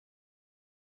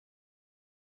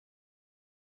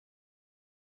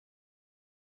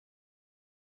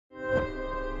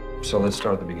So let's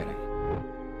start at the beginning.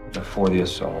 Before the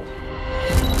assault.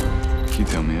 Can you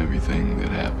tell me everything that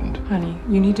happened? Honey,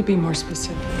 you need to be more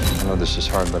specific. I know this is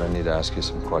hard, but I need to ask you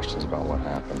some questions about what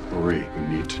happened. Marie, you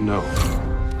need to know.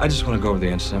 I just want to go over the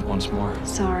incident once more.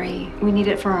 Sorry, we need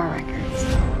it for our records.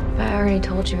 I already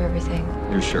told you everything.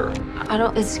 You're sure?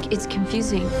 It's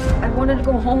confusing. I wanted to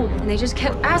go home, and they just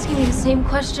kept asking me the same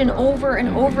question over and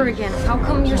over again. How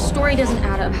come your story doesn't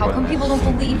add up? How come people don't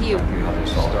believe you?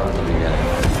 Let's start at the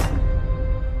beginning.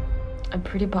 I'm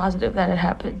pretty positive that it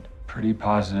happened. Pretty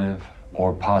positive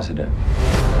or positive?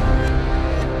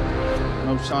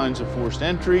 No signs of forced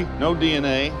entry, no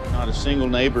DNA, not a single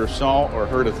neighbor saw or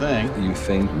heard a thing. You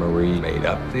think Marie made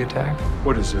up the attack?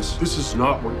 What is this? This is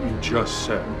not what you just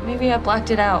said. Maybe I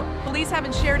blacked it out. Police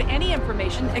haven't shared any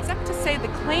information except to say the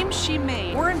claims she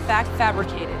made were in fact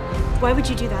fabricated. Why would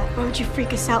you do that? Why would you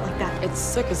freak us out like that? It's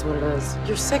sick is what it is.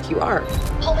 You're sick, you are.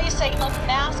 Police say a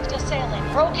masked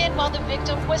assailant broke in while the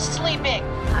victim was sleeping.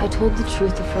 I told the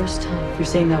truth the first time. You're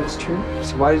saying that was true?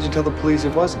 So why did you tell the police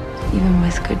it wasn't? Even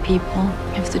with good people,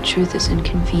 if the truth is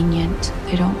inconvenient,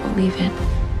 they don't believe it.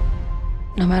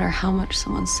 No matter how much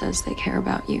someone says they care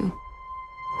about you,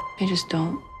 they just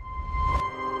don't.